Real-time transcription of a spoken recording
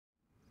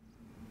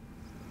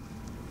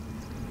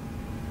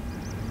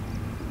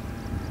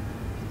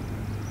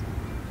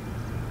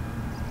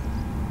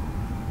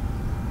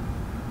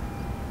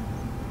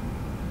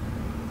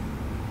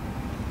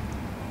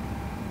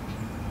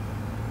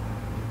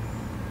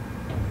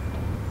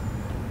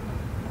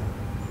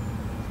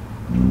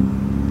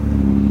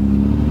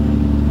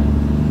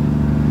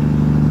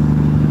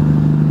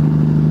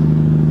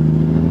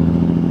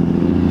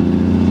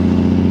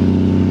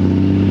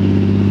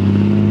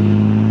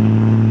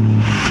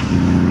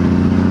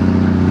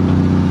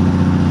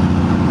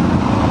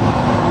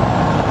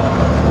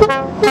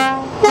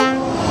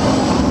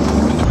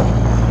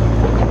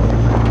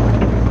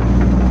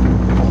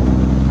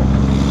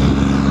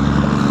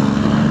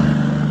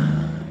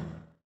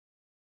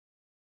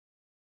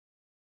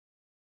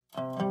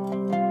Outside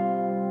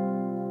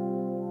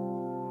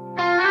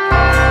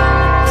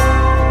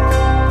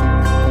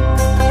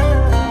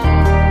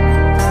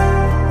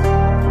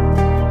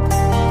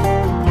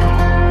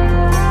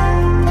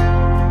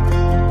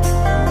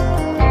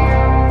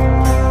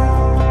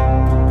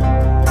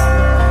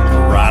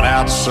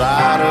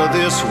of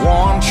this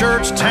one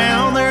church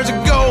town, there's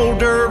a gold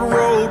dirt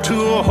road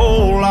to a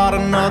whole lot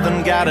of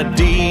nothing. Got a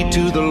deed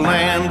to the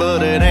land,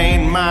 but it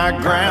ain't my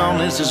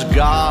ground. This is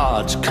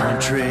God's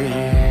country.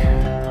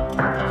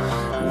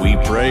 We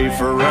pray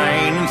for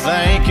rain and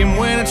thank Him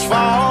when it's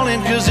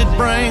falling, 'cause it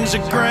brings a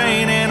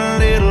grain and a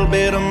little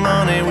bit of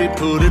money. We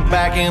put it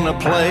back in the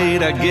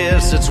plate, I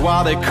guess that's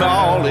why they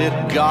call it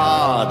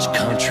God's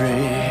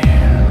country.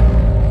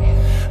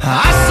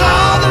 I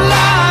saw the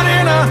light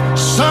in a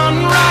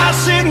sunrise,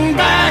 sitting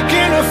back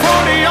in a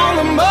 40 on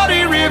the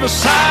muddy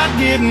riverside,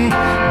 getting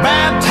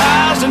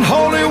baptized in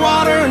holy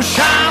water and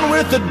shine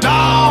with the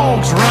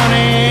dogs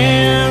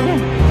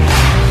running.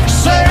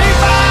 Saved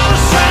by the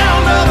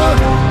sound of a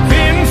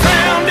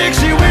pin-found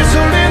Dixie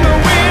whistle in the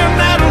wind,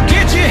 that'll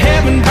get you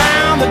heaven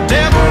bound. The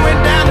devil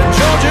went down to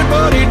Georgia,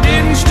 but he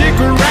didn't stick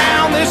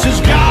around. This is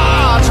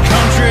God's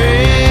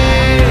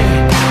country.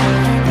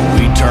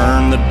 We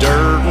turn the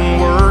dirt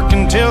and work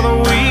until the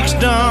week's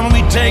done.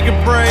 We take a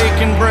break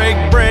and break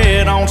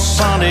bread on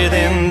Sunday,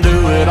 then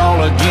do it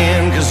all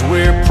again, 'cause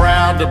we're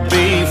proud to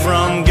be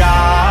from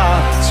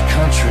God's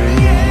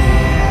country.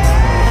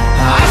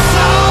 I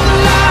saw the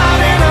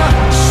light in a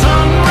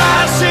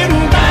sunrise,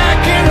 sitting back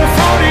in a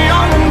 40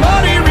 on the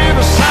muddy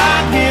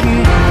riverside,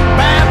 getting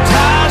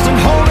baptized in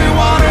holy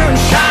water and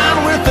shine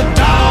with the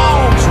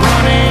dogs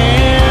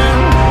running.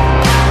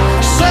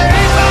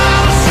 Saved by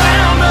the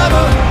sound of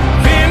a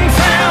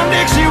pin-found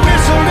Dixie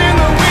whistle in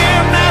the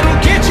wind, that'll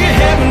get you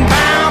heaven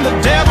bound. The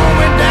devil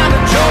went down to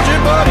Georgia,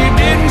 but he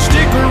didn't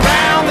stick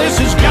around. This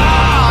is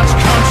God's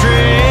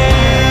country.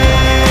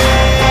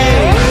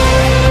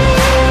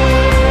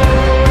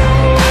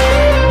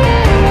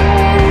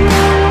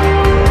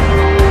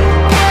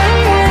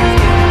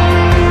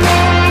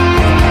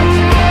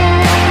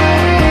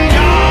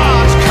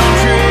 God's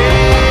country.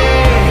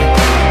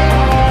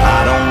 I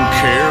don't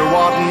care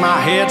what my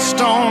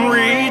headstone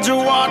reads or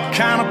what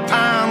kind of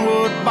pine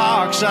wood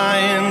box I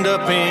end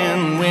up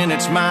in. When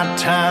it's my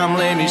time,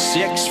 lay me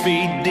 6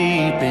 feet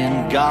deep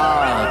in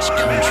God's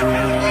country.